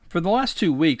For the last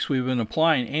 2 weeks, we've been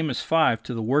applying Amos 5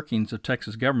 to the workings of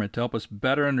Texas government to help us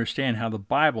better understand how the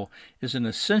Bible is an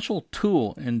essential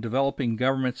tool in developing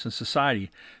governments and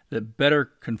society that better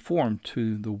conform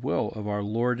to the will of our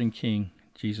Lord and King,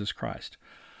 Jesus Christ.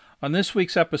 On this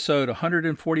week's episode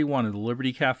 141 of the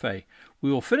Liberty Cafe, we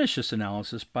will finish this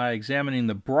analysis by examining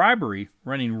the bribery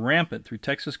running rampant through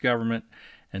Texas government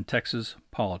and Texas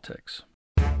politics.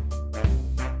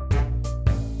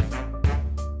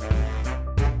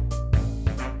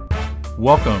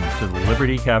 Welcome to the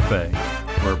Liberty Cafe,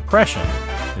 where oppression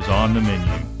is on the menu.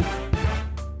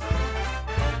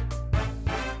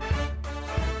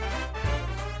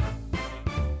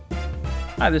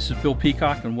 Hi, this is Bill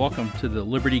Peacock, and welcome to the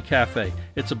Liberty Cafe.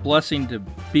 It's a blessing to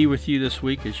be with you this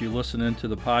week as you listen into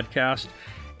the podcast,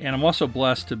 and I'm also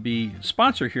blessed to be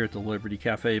sponsored here at the Liberty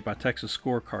Cafe by Texas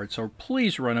Scorecard. So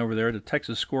please run over there to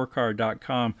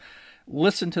texasscorecard.com,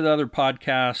 listen to the other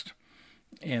podcast,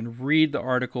 and read the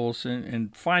articles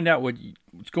and find out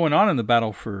what's going on in the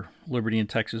battle for liberty in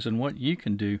Texas and what you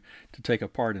can do to take a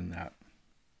part in that.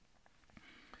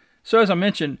 So as I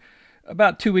mentioned,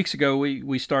 about 2 weeks ago,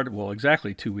 we started,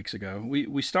 exactly 2 weeks ago,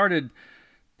 we started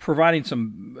providing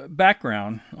some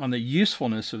background on the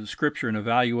usefulness of Scripture in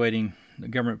evaluating the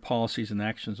government policies and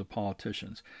actions of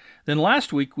politicians. Then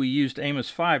last week, we used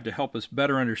Amos 5 to help us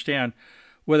better understand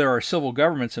whether our civil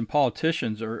governments and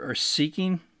politicians are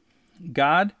seeking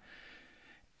God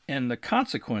and the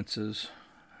consequences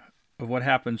of what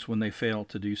happens when they fail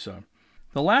to do so.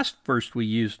 The last verse we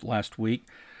used last week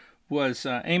was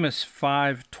Amos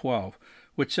 5:12,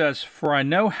 which says, "For I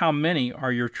know how many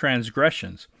are your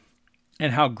transgressions,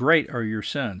 and how great are your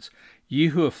sins, you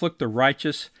who afflict the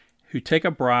righteous, who take a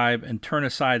bribe and turn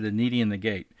aside the needy in the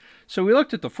gate." So we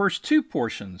looked at the first two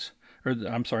portions,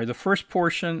 the first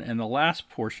portion and the last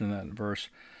portion of that verse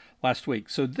last week.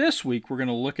 So this week we're going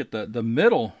to look at the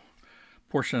middle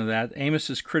portion of that,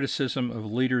 Amos's criticism of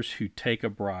leaders who take a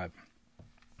bribe.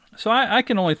 So I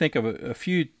can only think of a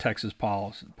few Texas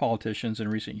politicians in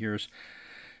recent years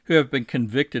who have been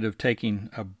convicted of taking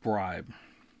a bribe,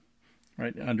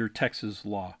 right, under Texas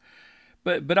law.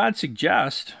 But I'd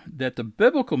suggest that the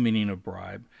biblical meaning of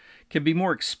bribe can be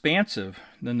more expansive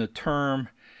than the term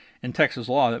in Texas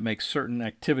law that makes certain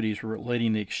activities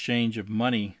relating to the exchange of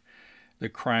money the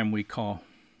crime we call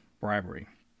bribery.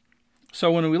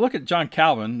 So when we look at John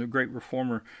Calvin, the great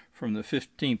reformer from the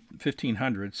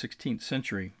 16th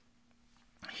century,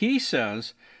 he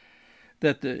says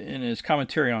that in his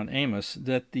commentary on Amos,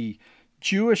 that the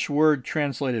Jewish word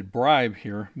translated bribe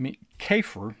here,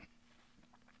 kafir,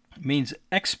 means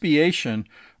expiation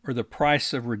or the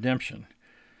price of redemption.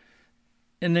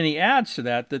 And then he adds to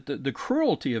that the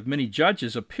cruelty of many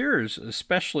judges appears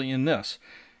especially in this,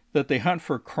 that they hunt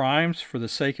for crimes for the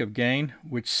sake of gain,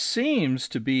 which seems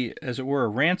to be, as it were, a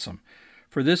ransom,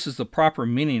 for this is the proper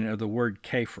meaning of the word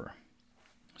kafir.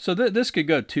 So this could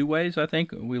go two ways, I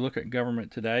think. We look at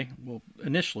government today,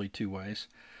 initially two ways.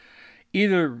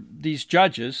 Either these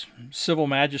judges, civil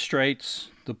magistrates,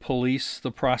 the police, the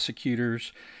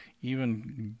prosecutors,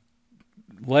 even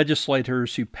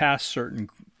legislators who pass certain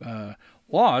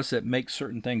laws that make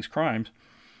certain things crimes,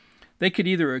 they could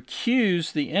either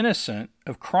accuse the innocent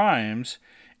of crimes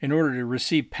in order to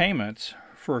receive payments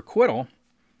for acquittal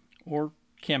or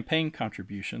campaign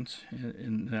contributions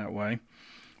in that way,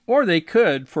 or they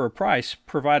could, for a price,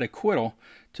 provide acquittal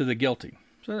to the guilty.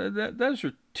 So those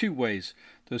are two ways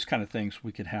those kind of things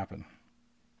could happen.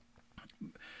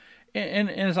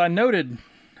 And as I noted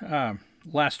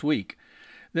last week,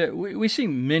 that we see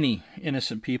many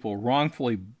innocent people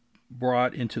wrongfully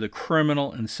brought into the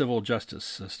criminal and civil justice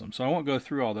system. So I won't go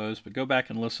through all those, but go back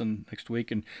and listen next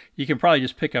week, and you can probably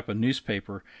just pick up a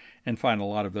newspaper and find a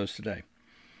lot of those today.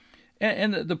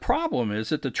 And the problem is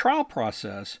that the trial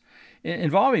process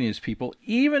involving these people,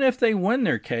 even if they win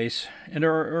their case and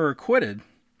are acquitted,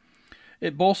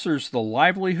 it bolsters the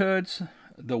livelihoods,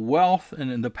 the wealth,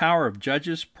 and the power of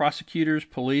judges, prosecutors,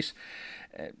 police,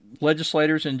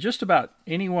 legislators, and just about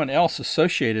anyone else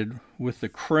associated with the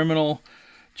criminal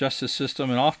justice system,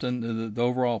 and often the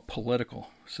overall political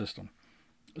system.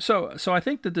 So I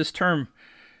think that this term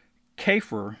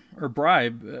kafir or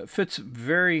bribe fits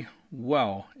very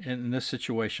well in this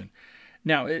situation.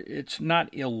 Now, it's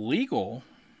not illegal.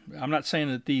 I'm not saying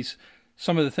that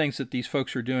some of the things that these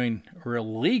folks are doing are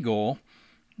illegal,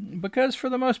 because for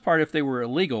the most part, if they were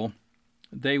illegal,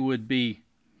 they would be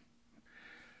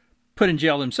put in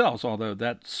jail themselves, although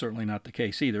that's certainly not the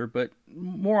case either, but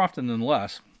more often than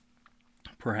less,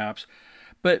 perhaps.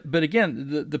 But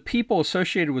again, the people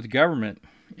associated with government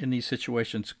in these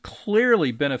situations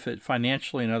clearly benefit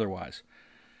financially and otherwise.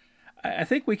 I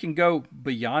think we can go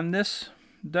beyond this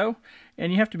though,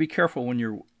 and you have to be careful when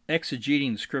you're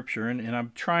exegeting Scripture, and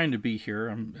I'm trying to be here.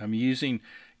 I'm using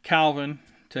Calvin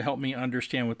to help me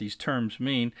understand what these terms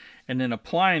mean, and then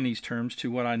applying these terms to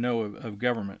what I know of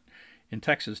government in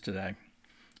Texas today.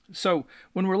 So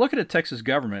when we're looking at Texas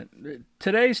government,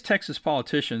 today's Texas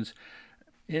politicians,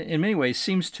 in many ways,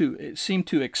 seem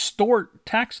to extort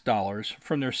tax dollars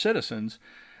from their citizens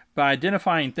by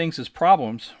identifying things as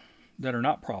problems that are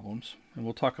not problems, and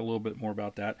we'll talk a little bit more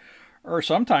about that, or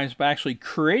sometimes by actually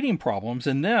creating problems,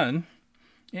 and then,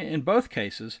 in both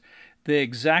cases, they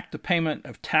exact the payment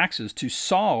of taxes to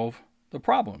solve the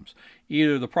problems,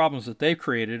 either the problems that they've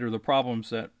created or the problems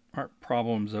that aren't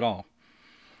problems at all.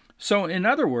 So, in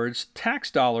other words,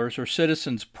 tax dollars are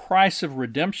citizens' price of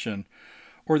redemption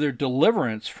or their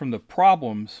deliverance from the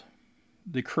problems,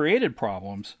 the created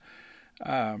problems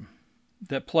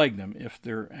that plague them, if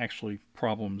they're actually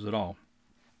problems at all.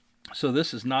 So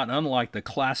this is not unlike the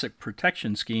classic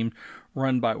protection scheme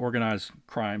run by organized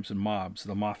crimes and mobs,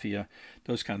 the mafia,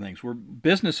 those kind of things, where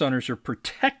business owners are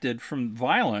protected from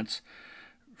violence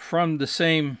from the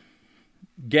same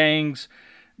gangs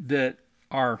that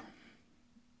are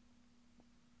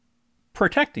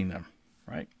protecting them,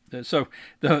 right? So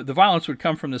the violence would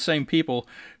come from the same people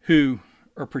who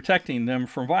are protecting them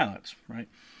from violence, right?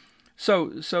 So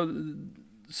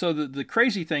the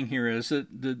crazy thing here is that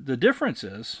the difference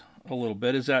is a little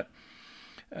bit is that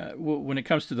when it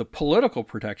comes to the political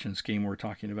protection scheme we're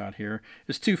talking about here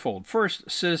is twofold. First,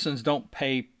 citizens don't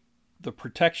pay the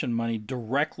protection money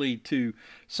directly to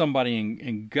somebody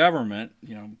in government,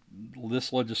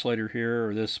 this legislator here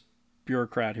or this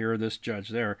bureaucrat here or this judge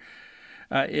there.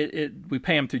 We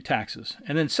pay them through taxes.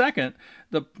 And then second,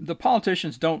 the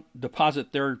politicians don't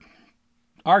deposit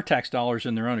our tax dollars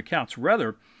in their own accounts.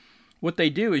 Rather, what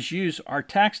they do is use our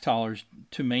tax dollars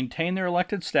to maintain their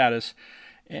elected status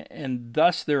and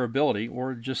thus their ability,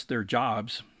 or just their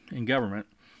jobs in government,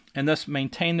 and thus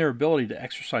maintain their ability to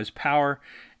exercise power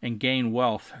and gain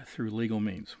wealth through legal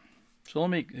means. So let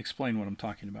me explain what I'm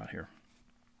talking about here.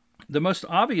 The most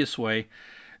obvious way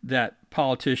that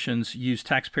politicians use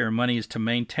taxpayer money is to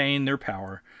maintain their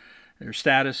power, their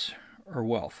status, or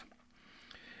wealth.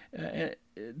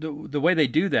 The way they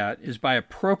do that is by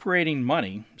appropriating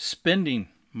money, spending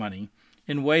money,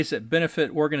 in ways that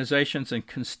benefit organizations and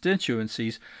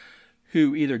constituencies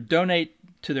who either donate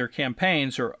to their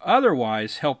campaigns or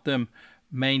otherwise help them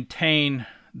maintain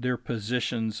their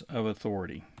positions of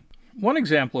authority. One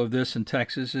example of this in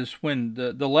Texas is when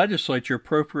the legislature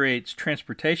appropriates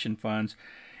transportation funds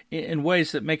in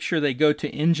ways that make sure they go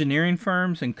to engineering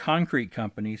firms and concrete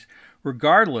companies,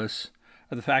 regardless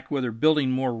of the fact whether building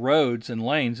more roads and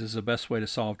lanes is the best way to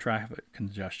solve traffic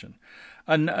congestion.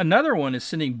 Another one is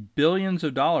sending billions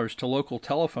of dollars to local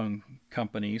telephone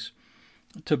companies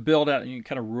to build out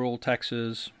kind of rural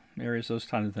Texas areas, those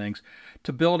kind of things,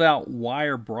 to build out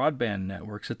wire broadband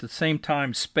networks. At the same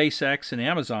time, SpaceX and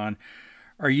Amazon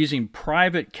are using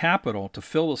private capital to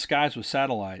fill the skies with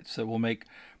satellites that will make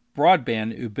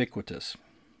broadband ubiquitous.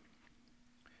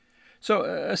 So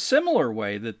a similar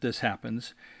way that this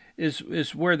happens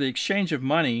is where the exchange of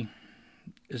money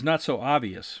is not so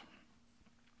obvious,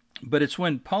 but it's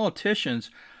when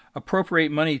politicians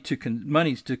appropriate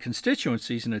monies to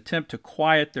constituencies in an attempt to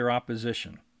quiet their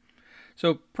opposition.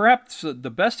 So perhaps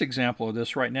the best example of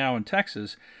this right now in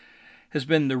Texas has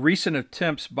been the recent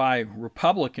attempts by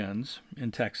Republicans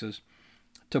in Texas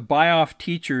to buy off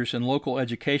teachers and local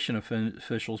education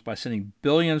officials by sending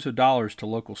billions of dollars to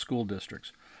local school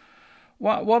districts.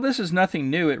 While this is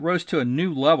nothing new, it rose to a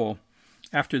new level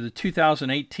after the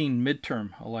 2018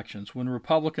 midterm elections, when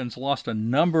Republicans lost a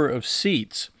number of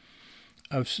seats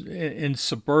in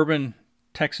suburban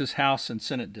Texas House and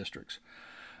Senate districts.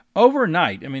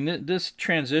 Overnight, this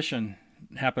transition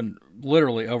happened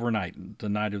literally overnight, the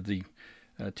night of the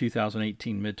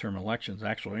 2018 midterm elections,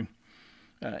 actually.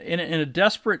 In a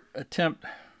desperate attempt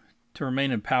to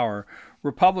remain in power,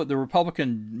 the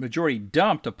Republican majority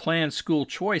dumped a planned school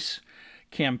choice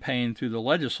campaign through the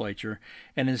legislature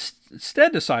and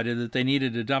instead decided that they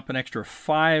needed to dump an extra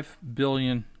 $5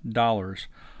 billion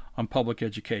on public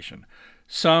education.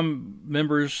 Some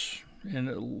members and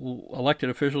elected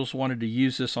officials wanted to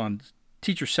use this on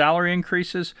teacher salary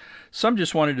increases. Some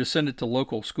just wanted to send it to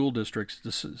local school districts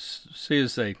to see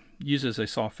as they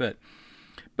saw fit.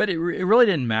 But it really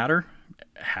didn't matter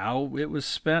how it was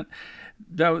spent.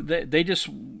 Though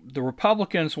the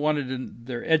Republicans wanted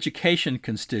their education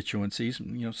constituencies,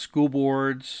 school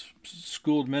boards,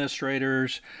 school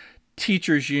administrators,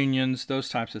 teachers unions, those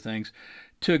types of things,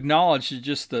 to acknowledge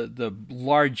just the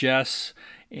largesse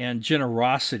and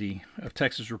generosity of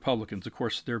Texas Republicans. Of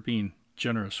course, they're being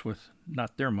generous with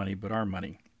not their money, but our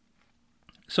money.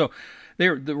 So the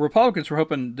Republicans were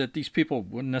hoping that these people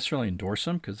wouldn't necessarily endorse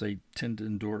them because they tend to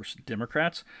endorse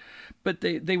Democrats, but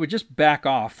they would just back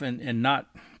off and not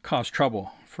cause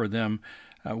trouble for them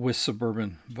with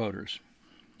suburban voters.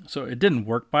 So it didn't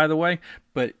work, by the way,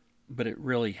 but it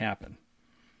really happened.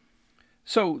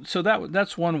 So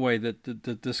that's one way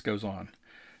that this goes on.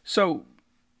 So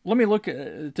let me look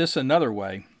at this another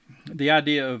way. The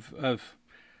idea of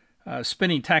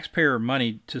spending taxpayer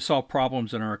money to solve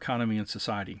problems in our economy and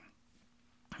society,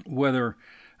 whether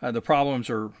the problems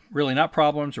are really not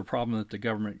problems or problems that the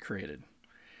government created.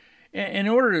 And in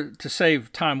order to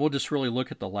save time, we'll just really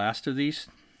look at the last of these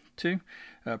two,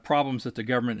 problems that the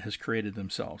government has created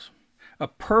themselves. A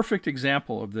perfect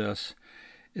example of this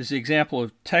is the example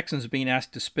of Texans being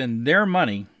asked to spend their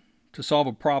money to solve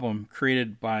a problem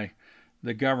created by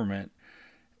the government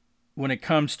when it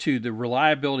comes to the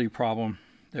reliability problem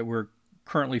that we're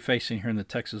currently facing here in the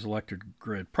Texas electric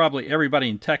grid. Probably everybody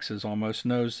in Texas almost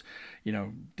knows,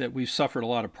 that we've suffered a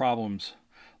lot of problems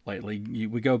lately.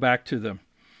 We go back to the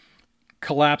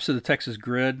collapse of the Texas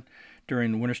grid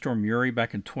during Winter Storm Uri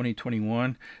back in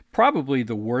 2021, probably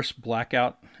the worst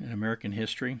blackout in American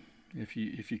history if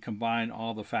you combine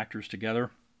all the factors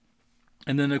together.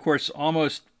 And then, of course,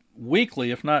 almost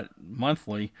weekly, if not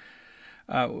monthly,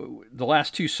 the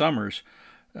last two summers,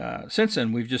 since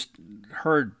then, we've just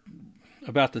heard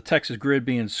about the Texas grid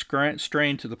being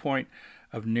strained to the point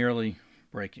of nearly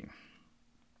breaking.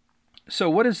 So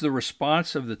what has the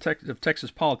response of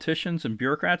Texas politicians and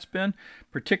bureaucrats been,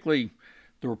 particularly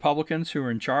the Republicans who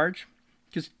are in charge?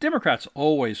 Because Democrats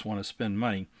always want to spend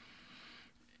money,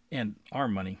 and our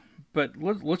money. But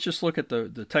let's just look at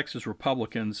the Texas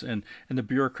Republicans and the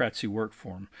bureaucrats who work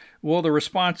for them. Well, the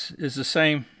response is the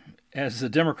same as the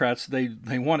Democrats.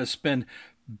 They want to spend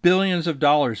billions of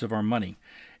dollars of our money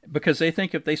because they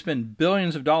think if they spend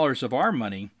billions of dollars of our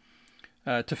money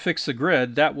to fix the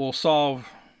grid, that will solve,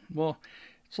 well,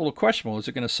 it's a little questionable. Is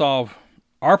it going to solve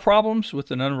our problems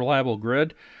with an unreliable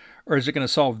grid, or is it going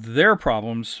to solve their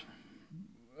problems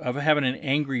of having an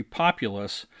angry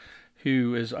populace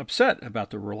who is upset about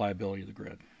the reliability of the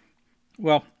grid?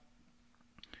 Well,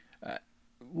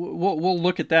 we'll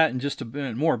look at that in just a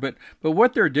bit more. But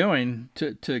what they're doing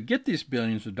to get these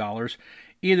billions of dollars,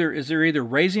 they're either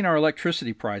raising our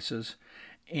electricity prices,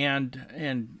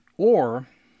 or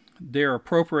they're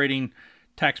appropriating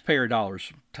taxpayer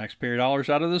dollars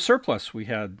out of the surplus we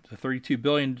had, the $32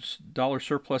 billion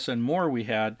surplus and more we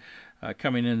had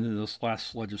coming into this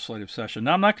last legislative session.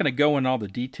 Now, I'm not going to go into all the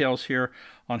details here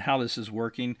on how this is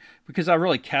working because I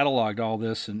really cataloged all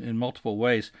this in multiple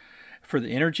ways for the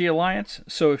Energy Alliance.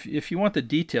 So if you want the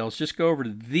details, just go over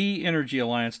to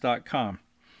theenergyalliance.com.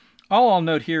 All I'll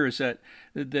note here is that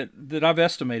I've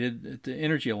estimated at the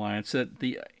Energy Alliance that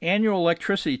the annual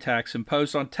electricity tax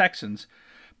imposed on Texans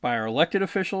by our elected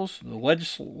officials, the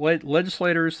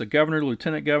legislators, the governor,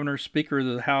 lieutenant governor, speaker of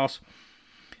the House,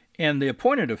 and the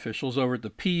appointed officials over at the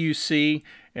PUC,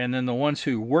 and then the ones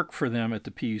who work for them at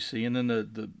the PUC, and then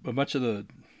a bunch of the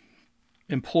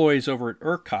employees over at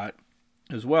ERCOT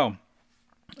as well.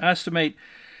 I estimate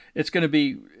it's going to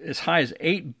be as high as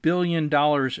 $8 billion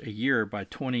a year by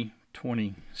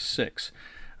 2026.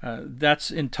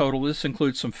 That's in total. This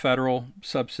includes some federal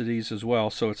subsidies as well,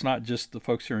 so it's not just the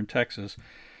folks here in Texas.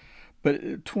 But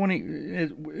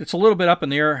it's a little bit up in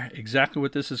the air exactly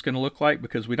what this is going to look like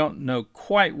because we don't know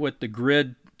quite what the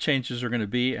grid changes are going to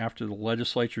be after the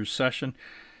legislature's session.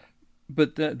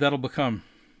 But that'll become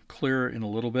clearer in a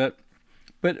little bit.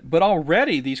 But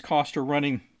already these costs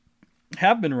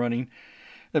have been running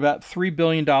about $3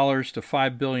 billion to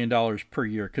 $5 billion per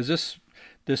year because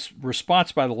this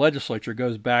response by the legislature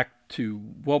goes back to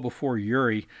well before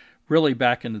Uri, really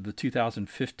back into the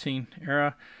 2015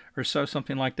 era or so,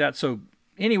 something like that. So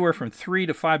anywhere from $3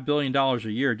 to $5 billion a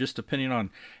year, just depending on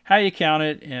how you count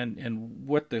it and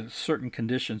what the certain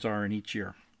conditions are in each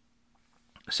year.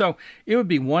 So it would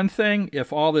be one thing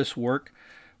if all this work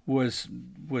was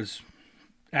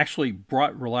actually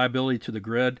brought reliability to the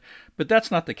grid, but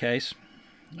that's not the case.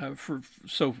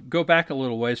 So go back a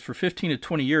little ways. For 15 to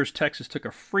 20 years, Texas took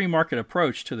a free market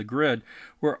approach to the grid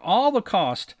where all the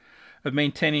cost of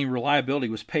maintaining reliability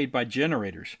was paid by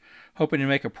generators, hoping to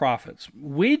make a profit.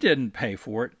 We didn't pay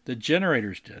for it, the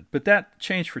generators did. But that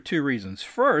changed for two reasons.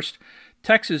 First,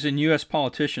 Texas and U.S.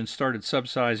 politicians started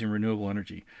subsidizing renewable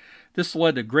energy. This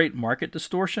led to great market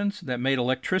distortions that made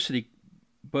electricity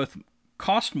both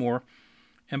cost more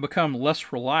and become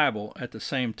less reliable at the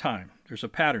same time. There's a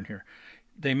pattern here.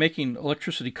 They're making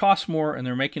electricity cost more and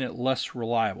they're making it less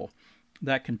reliable.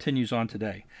 That continues on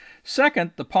today.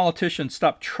 Second, the politicians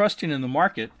stopped trusting in the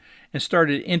market and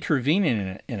started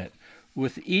intervening in it,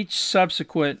 with each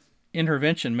subsequent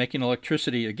intervention making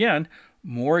electricity, again,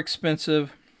 more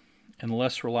expensive and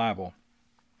less reliable.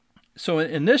 So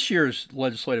in this year's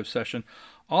legislative session,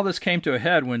 all this came to a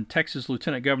head when Texas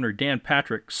Lieutenant Governor Dan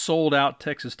Patrick sold out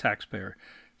Texas taxpayer.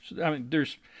 I mean,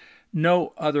 there's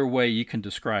no other way you can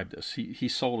describe this. He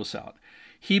sold us out.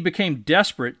 He became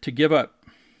desperate to give up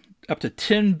to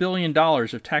 $10 billion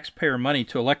of taxpayer money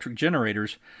to electric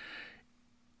generators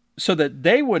so that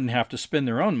they wouldn't have to spend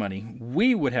their own money.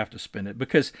 We would have to spend it,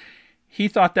 because he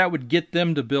thought that would get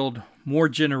them to build more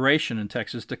generation in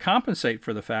Texas to compensate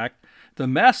for the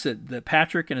mess that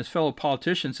Patrick and his fellow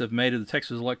politicians have made of the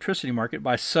Texas electricity market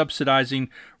by subsidizing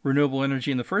renewable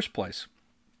energy in the first place.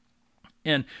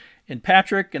 And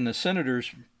Patrick and the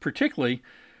senators particularly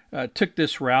took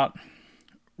this route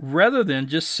rather than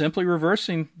just simply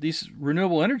reversing these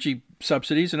renewable energy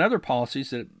subsidies and other policies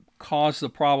that caused the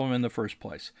problem in the first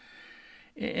place.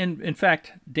 In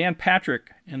fact, Dan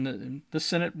Patrick and the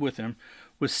Senate with him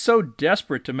was so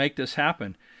desperate to make this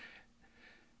happen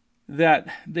that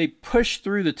they pushed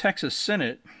through the Texas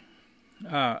Senate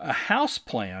a House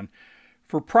plan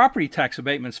for property tax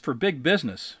abatements for big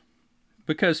business.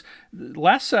 Because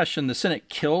last session, the Senate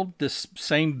killed this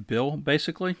same bill,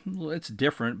 basically. It's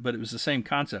different, but it was the same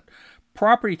concept.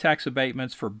 Property tax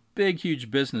abatements for big, huge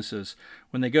businesses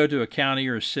when they go to a county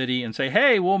or a city and say,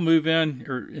 hey, we'll move in,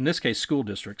 or in this case, school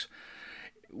districts.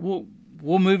 We'll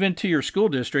move into your school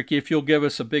district if you'll give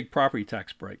us a big property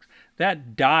tax break.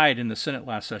 That died in the Senate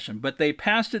last session, but they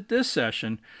passed it this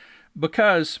session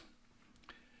because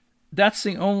that's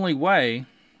the only way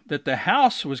that the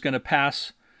House was going to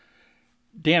pass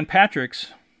Dan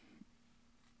Patrick's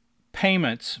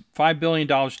payments. $5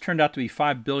 billion turned out to be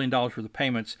 $5 billion worth of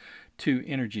payments to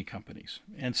energy companies.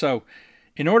 And so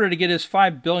in order to get his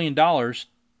 $5 billion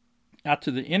out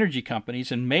to the energy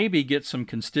companies and maybe get some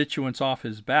constituents off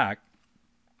his back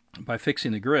by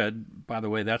fixing the grid, by the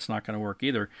way, that's not going to work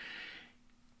either,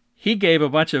 he gave a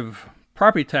bunch of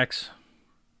property tax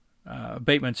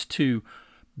abatements to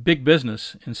big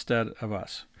business instead of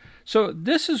us. So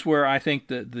this is where I think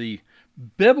that the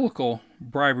biblical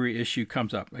bribery issue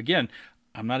comes up. Again,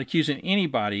 I'm not accusing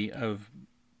anybody of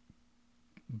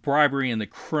bribery in the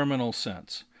criminal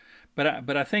sense,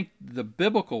 but I think the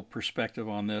biblical perspective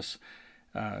on this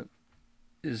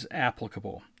is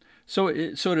applicable. So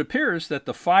it appears that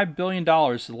the $5 billion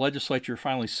the legislature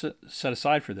finally set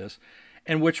aside for this,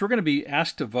 and which we're going to be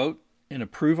asked to vote and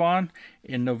approve on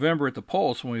in November at the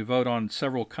polls when we vote on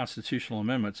several constitutional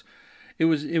amendments, it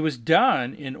was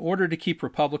done in order to keep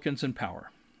Republicans in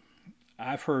power.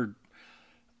 I've heard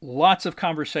lots of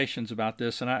conversations about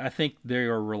this, and I think they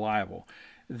are reliable.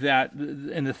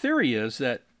 And the theory is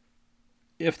that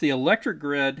if the electric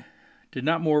grid did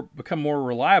not become more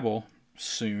reliable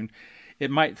soon,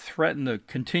 it might threaten the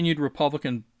continued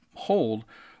Republican hold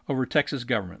over Texas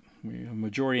government. We have a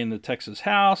majority in the Texas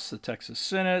House, the Texas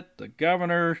Senate, the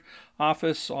governor's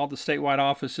office, all the statewide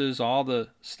offices, all the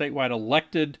statewide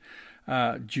elected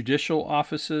judicial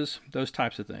offices, those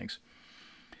types of things.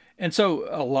 And so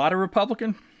a lot of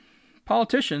Republican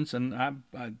politicians, and I'm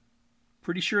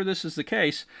pretty sure this is the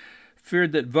case,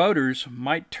 feared that voters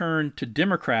might turn to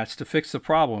Democrats to fix the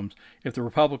problems if the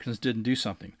Republicans didn't do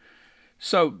something.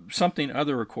 So something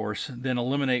other, of course, than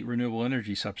eliminate renewable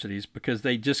energy subsidies, because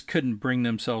they just couldn't bring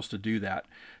themselves to do that.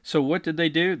 So what did they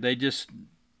do?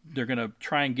 They're going to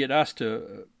try and get us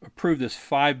to approve this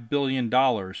 $5 billion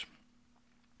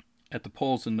at the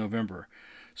polls in November.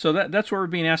 So that's what we're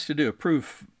being asked to do,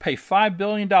 pay $5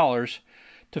 billion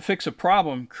to fix a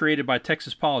problem created by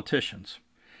Texas politicians.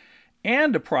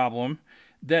 And a problem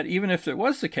that, even if it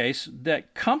was the case,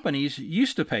 that companies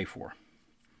used to pay for.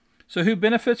 So who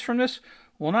benefits from this?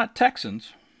 Well, not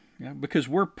Texans, because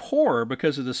we're poor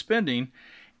because of the spending,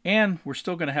 and we're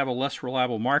still going to have a less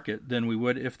reliable market than we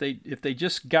would if they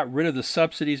just got rid of the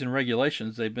subsidies and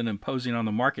regulations they've been imposing on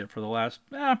the market for the last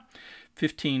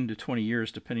 15 to 20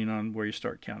 years, depending on where you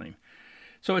start counting.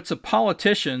 So it's the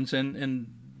politicians and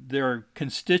their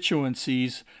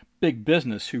constituencies, big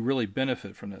business, who really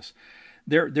benefit from this.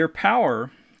 Their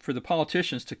power for the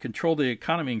politicians to control the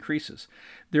economy increases.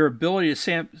 Their ability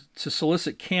to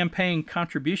solicit campaign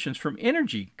contributions from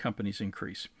energy companies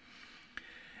increase.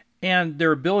 And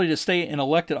their ability to stay in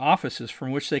elected offices from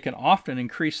which they can often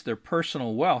increase their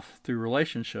personal wealth through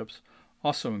relationships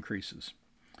also increases.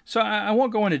 So I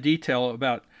won't go into detail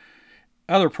about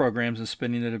other programs and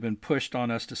spending that have been pushed on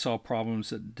us to solve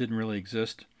problems that didn't really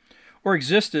exist, or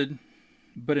existed,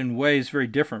 but in ways very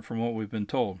different from what we've been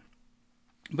told.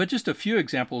 But just a few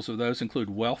examples of those include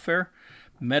welfare,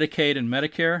 Medicaid and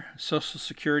Medicare, Social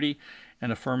Security,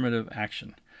 and affirmative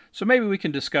action. So maybe we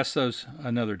can discuss those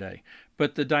another day,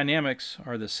 but the dynamics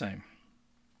are the same.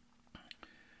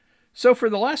 So for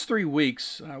the last 3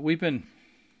 weeks, we've been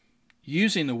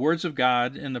using the words of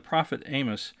God and the prophet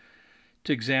Amos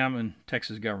to examine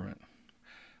Texas government.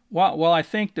 While I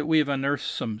think that we have unearthed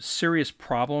some serious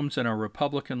problems in our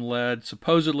Republican-led,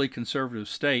 supposedly conservative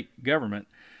state government,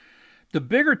 the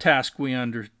bigger task we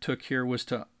undertook here was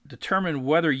to determine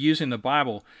whether using the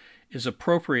Bible is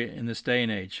appropriate in this day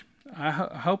and age. I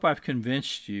hope I've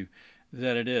convinced you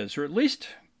that it is, or at least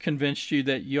convinced you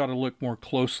that you ought to look more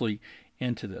closely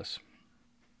into this.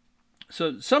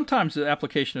 So sometimes the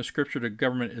application of Scripture to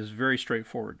government is very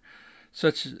straightforward,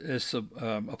 such as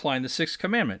applying the 6th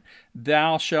commandment,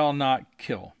 thou shalt not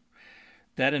kill.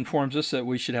 That informs us that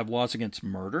we should have laws against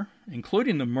murder,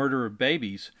 including the murder of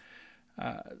babies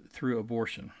through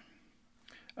abortion.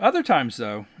 Other times,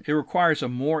 though, it requires a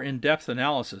more in-depth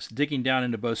analysis, digging down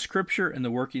into both Scripture and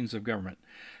the workings of government.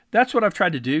 That's what I've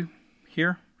tried to do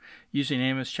here, using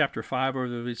Amos chapter 5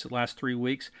 over these last 3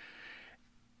 weeks.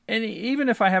 And even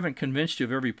if I haven't convinced you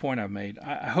of every point I've made,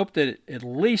 I hope that at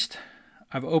least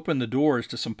I've opened the doors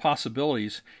to some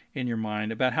possibilities in your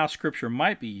mind about how Scripture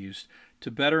might be used to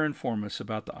better inform us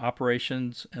about the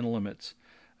operations and limits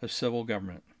of civil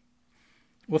government.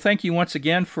 Well, thank you once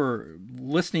again for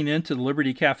listening in to the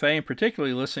Liberty Cafe, and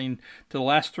particularly listening to the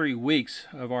last 3 weeks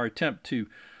of our attempt to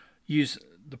use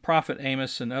the prophet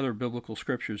Amos and other biblical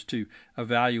scriptures to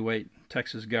evaluate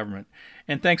Texas government.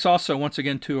 And thanks also once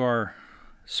again to our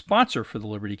sponsor for the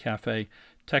Liberty Cafe,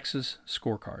 Texas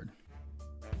Scorecard.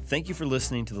 Thank you for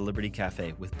listening to the Liberty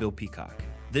Cafe with Bill Peacock.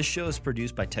 This show is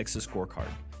produced by Texas Scorecard.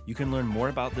 You can learn more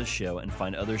about this show and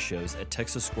find other shows at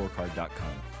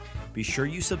texasscorecard.com. Be sure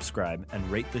you subscribe and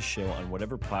rate this show on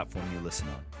whatever platform you listen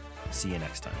on. See you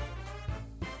next time.